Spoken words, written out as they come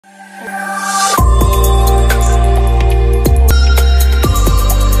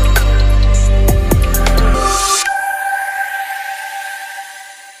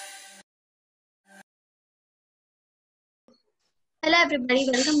everybody,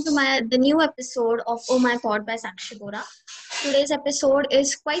 welcome to the new episode of Oh My Pod by Sakshi Bora. Today's episode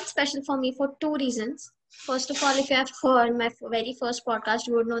is quite special for me for two reasons. First of all, if you have heard my very first podcast,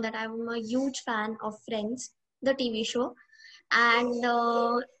 you would know that I'm a huge fan of Friends, the TV show. And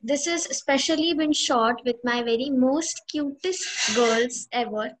this is specially been shot with my very most cutest girls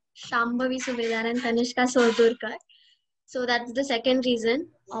ever, Shambhavi Subedar and Tanishka Sordurkar. So that's the second reason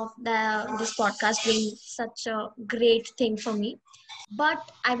of this podcast being such a great thing for me.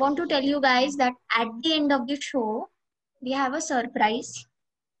 But I want to tell you guys that at the end of the show, we have a surprise,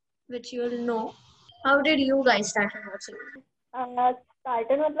 which you will know. How did you guys start watching?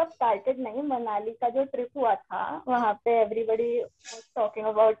 Started नहीं, मनाली का जो trip हुआ था वहाँ पे everybody was talking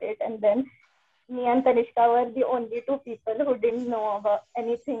about it and then me and Tanishka were the only two people who didn't know about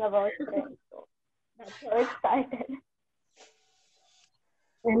anything about Friends. So that's how it started.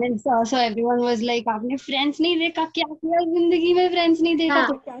 And then so everyone was like, आपने Friends नहीं देखा, क्या किया जिंदगी में Friends नहीं देखा?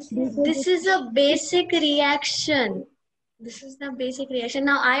 This is a basic reaction. This is the basic reaction.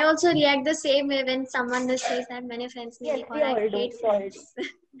 Now I also react the same way when someone says that मैंने Friends नहीं देखा और I hate Friends.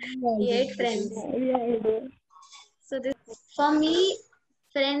 I hate Friends. So this, for me,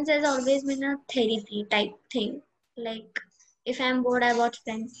 Friends has always been a therapy type thing. Like, if I'm bored, I watch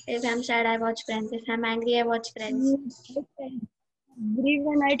Friends. If I'm sad, I watch Friends. If I'm angry, I watch Friends.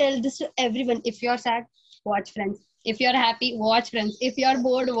 Everyone, I tell this to everyone. If you're sad, watch Friends. If you're happy, watch Friends. If you're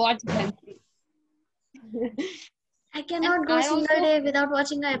bored, watch Friends. I cannot go a single day without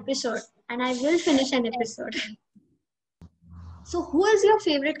watching an episode. And I will finish an episode. So, who is your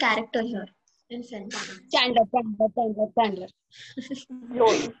favorite character here in Friends? Chandler.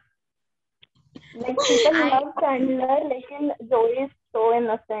 Joey. Like people love Chandler, लेकिन Joey is so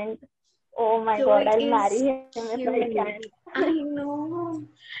innocent. Oh my God, I'll marry him if I can. I know.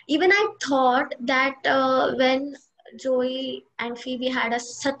 Even I thought that when Joey and Phoebe had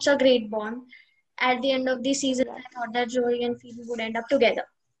such a great bond, at the end of the season, I thought that Joey and Phoebe would end up together.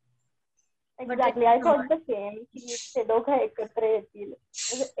 Exactly, I thought the same. की ते दोघं एकत्र येतील.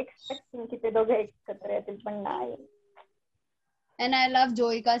 Expecting की ते दोघं एकत्र येतील, पण नाही. And I love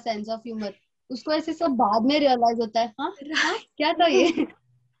Joey का sense of humor. उसको ऐसे सब बाद में realize होता है, हाँ क्या था ये?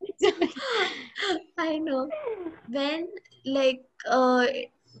 I know. When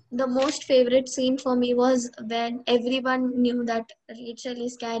the most favorite scene for me was when everyone knew that Rachel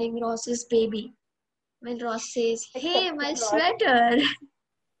is carrying Ross's baby. When Ross says, "Hey, my sweater."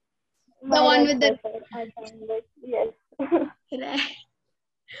 The one with the yes. Right.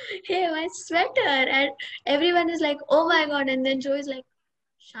 Hey, my sweater, and everyone is like, "Oh my God!" And then Joe is like,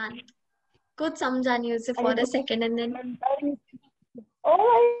 "Shant, कुछ समझा नहीं उसे for a second, and then oh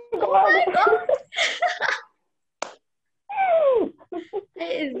my God.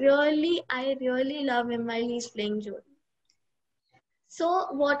 I really love him while he's playing Joe. So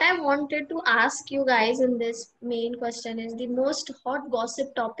what I wanted to ask you guys in this main question is the most hot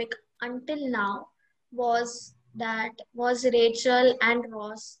gossip topic until now was Rachel and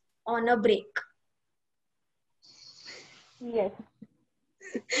Ross on a break. Yes.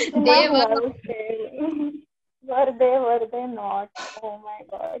 They were. Were they not? Oh my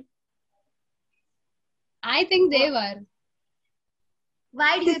God. I think they were.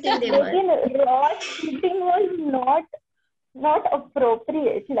 Why do you think they were? Ross cheating was not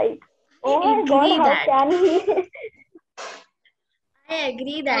appropriate. Like, oh my God, how can he? I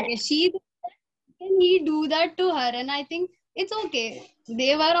agree that. Okay, can he do that to her? And I think it's okay.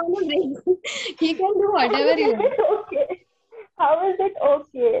 They were on a break. He can do whatever he wants. Okay. How is it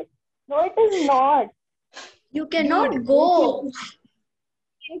okay? No, it is not. You cannot go.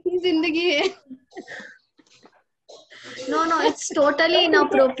 No, it's totally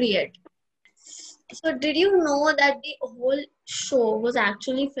inappropriate. So did you know that the whole show was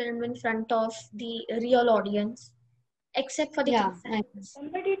actually filmed in front of the real audience? Except for the fans.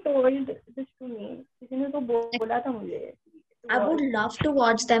 Somebody told this to me. I would love to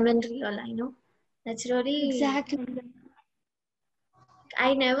watch them in real, I know. That's really... Exactly.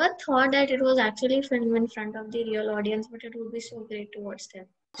 I never thought that it was actually filmed in front of the real audience, but it would be so great to watch them.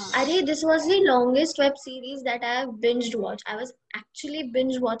 This was the longest web series that I have binged watched. I was actually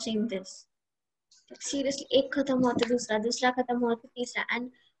binge watching this. Like, seriously, एक खत्म हुआ तो दूसरा खत्म हुआ तो तीसरा,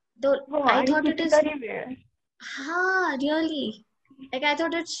 and I thought it is... really. Like, I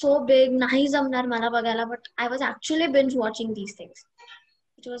thought it's so big, nahi जमणार मला बघायला, but I was actually binge watching these things.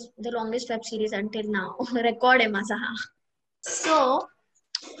 It was the longest web series until now. Record है माझा हा. So,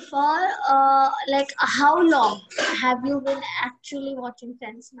 for how long have you been actually watching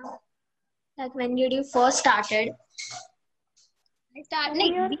Friends now? Like, when did you first started? I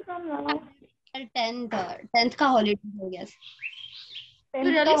started 10th का holiday हो गया. You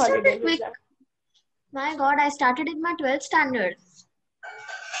 10th really का started holidays quick. exact. My God, I started in my 12th standard.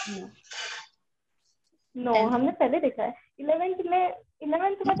 No. No, 10th. हमने पहले देखा है. 11th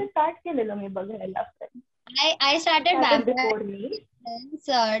में तो start के ले लो मैं Baghela friend. I started Started Vampire before me.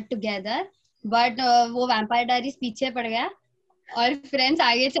 Friends together, but वो Vampire Diaries पीछे पड़ गया और Friends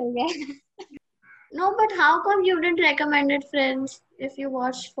आगे चल गया. No, but how come you didn't recommend it, friends, if you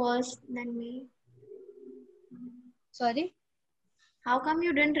watched first than me? Sorry. How come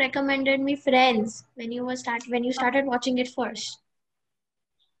you didn't recommended me Friends when you started watching it first?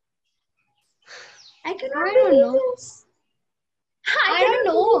 I cannot I don't believe know. this. I cannot don't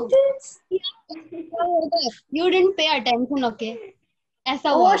know. believe this. You didn't pay attention, okay?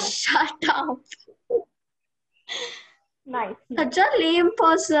 ऐसा Oh, हुआ. shut up. Nice. Such a lame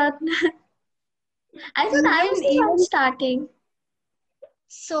person. I thought I was the one starting.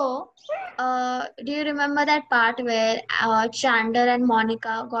 So, do you remember that part where Chandler and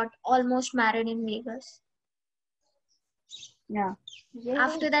Monica got almost married in Vegas? Yeah. Yeah.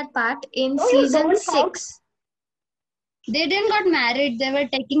 After that part, in No, you season don't 6, They didn't got married. They were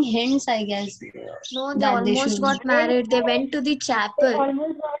taking hints, I guess. no, they that they almost should. got married. They went to the They chapel.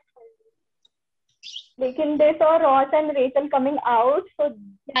 almost got lekin they saw Ross and Rachel coming out, so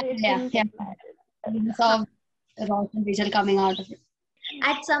they didn't get married. We saw Ross and Rachel coming out of it.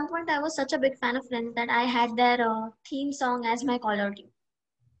 At some point, I was such a big fan of Friends that I had their theme song as my caller tune.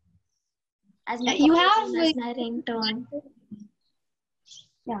 As my You caller have tune, as my ringtone.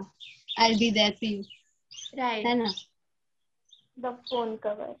 Yeah, I'll be there for you. Right. है ना? The phone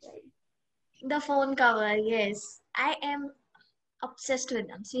cover, right? The phone cover, yes. I am obsessed with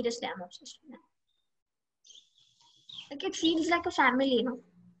them. Seriously, I'm obsessed with them. Like, it feels like a family, you know.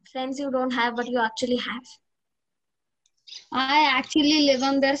 Friends you don't have, but you actually have. I actually live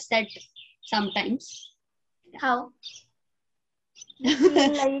on their set sometimes. How? You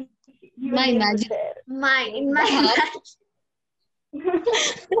feel like you My live imagine. there. In my How?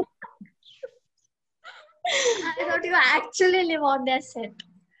 I thought you actually live on their set.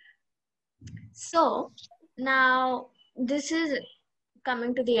 So, now this is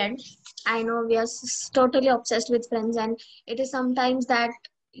coming to the end. I know we are totally obsessed with Friends, and it is sometimes that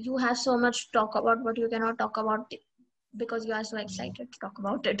you have so much to talk about, but you cannot talk about it because you are so excited to talk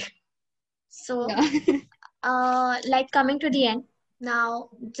about it. So, Yeah. like coming to the end. Now,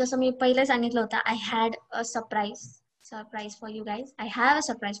 जसं मी पहिले सांगितलं होतं, I had a surprise for you guys. I have a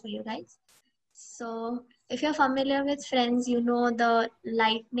surprise for you guys. So, if you're familiar with Friends, you know the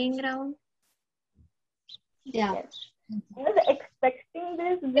lightning round. Yeah. Yes. I was expecting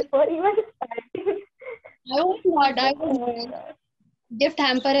this before even starting. I was not. I Oh was my God. gift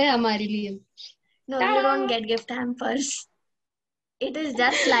hamper है हमारे लिए. No, you don't get gift hampers. It is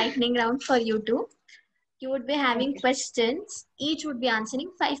just lightning round for you two. You would be having questions. Each would be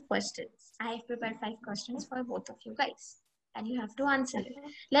answering 5 questions. I have prepared 5 questions for both of you guys. And you have to answer it.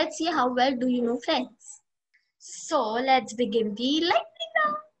 Let's see how well do you know Friends. So let's begin the lightning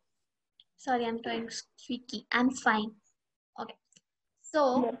round. Sorry, I'm trying squeaky. I'm fine. Okay. So,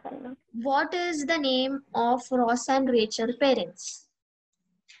 You're fine. what is the name of Ross and Rachel parents?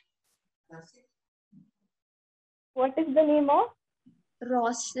 What is the name of?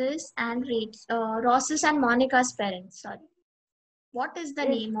 Ross's and Monica's parents. Sorry. What is the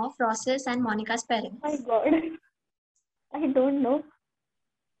name of Ross's and Monica's parents? My God. I don't know.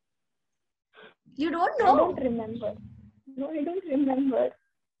 You don't I know? don't remember. No, I don't remember.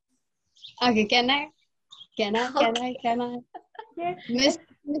 Okay, can I? Okay. Yes.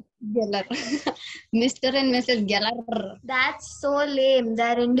 Miss Geller. Mr. and Mrs. Geller. That's so lame.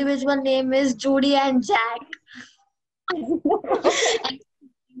 Their individual name is Judy and Jack. I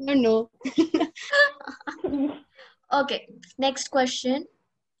don't know. Okay, next question.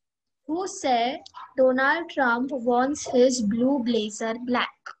 Who said Donald Trump wants his blue blazer black?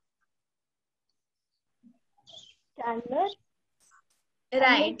 Chandler.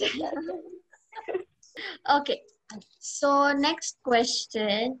 Right. Okay. So next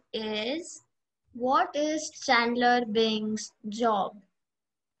question is, what is Chandler Bing's job?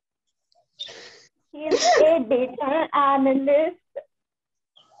 He's a data analyst.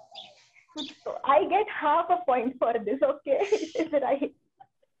 So I get half a point for this, okay? It is right.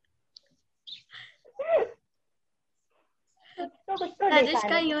 So, data Rajishka,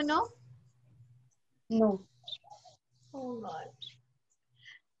 analyst. you know? No. Oh God.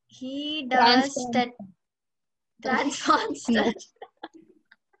 He does transform No.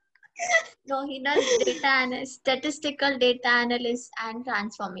 No, he does statistical data analysis and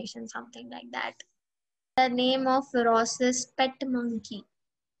transformation, something like that. The name of Ross's pet monkey.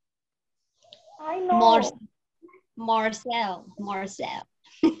 I know. Morse. Marcel.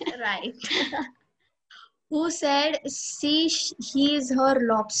 Right. Who said he is her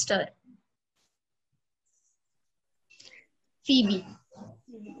lobster? Phoebe.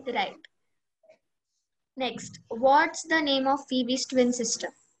 Right. Next, what's the name of Phoebe's twin sister?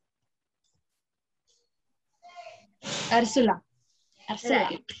 Ursula.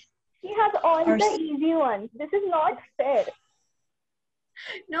 Right. She has all the Urs- easy ones. This is not fair.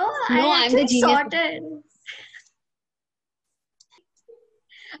 No, No, I I'm the actually genius. sorted.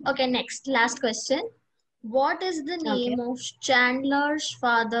 Okay, next, last question. What is the name of Chandler's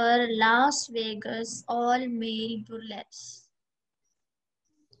father, Las Vegas all-male burlesque?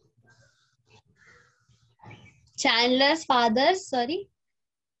 Chandler's father, sorry.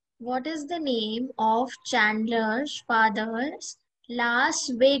 What is the name of Chandler's father's Las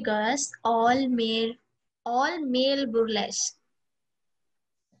Vegas all-male burlesque?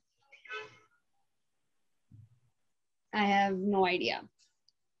 I have no idea.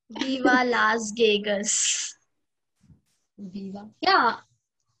 Viva Las Vegas. Viva. क्या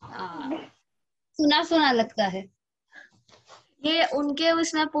सुना लगता है. ये उनके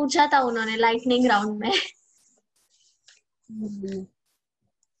उसमें पूछा था उन्होंने लाइटनिंग राउंड में.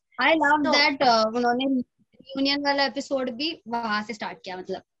 I love So- that उन्होंने reunion वाला एपिसोड भी वहां से स्टार्ट किया,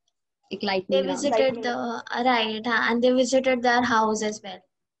 मतलब एक They lightning round. visited and they visited their house as well.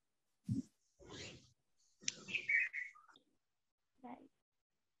 Right.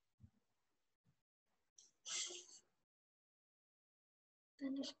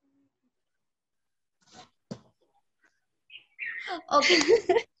 Okay.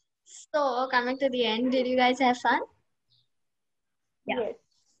 So coming to the end, did you guys have fun? Yeah. Yes.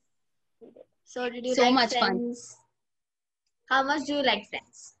 So did you So like much fun. Friends? How much do you like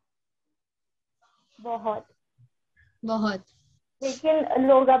Friends? बहुत. बहुत. लेकिन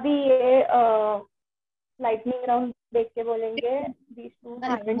लोग अभी ये lightning round देख के बोलेंगे these two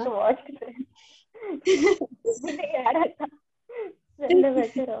haven't watched Friends. मुझे नहीं आ रहा था. चलो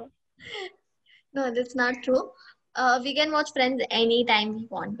बैठे रहो. No, that's not true. We can watch Friends anytime we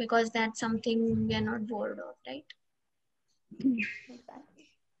want because that's something we are not bored of, right?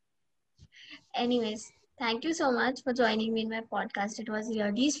 Anyways, thank you so much for joining me in my podcast. It was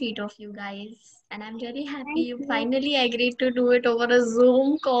really sweet of you guys. And I'm really happy you finally agreed to do it over a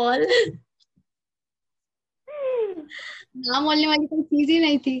Zoom call. नाम बोलने वाली कोई चीज ही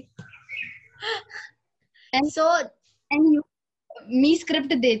नहीं थी. So, And you me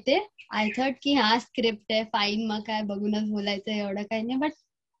script देते. I thought की हाँ स्क्रिप्ट आहे, फाईन, मग काय बघूनच बोलायचं, एवढं काही नाही, बट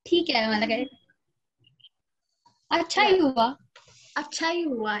ठीक आहे. मला काय अच्छा ही हुआ. Acha hi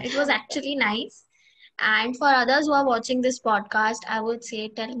hua. It was actually nice. And for others who are watching this podcast, I would say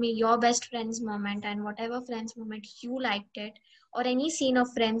tell me your best Friends moment and whatever Friends moment you liked it, or any scene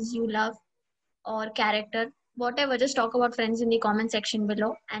of Friends you love or character, whatever. Just talk about Friends in the comment section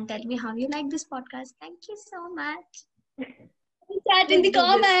below and tell me how you like this podcast. Thank you so much. Chat in the Let's do this.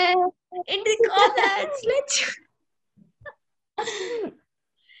 comments. In the comments, let's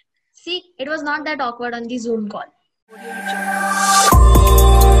see. It was not that awkward on the Zoom call.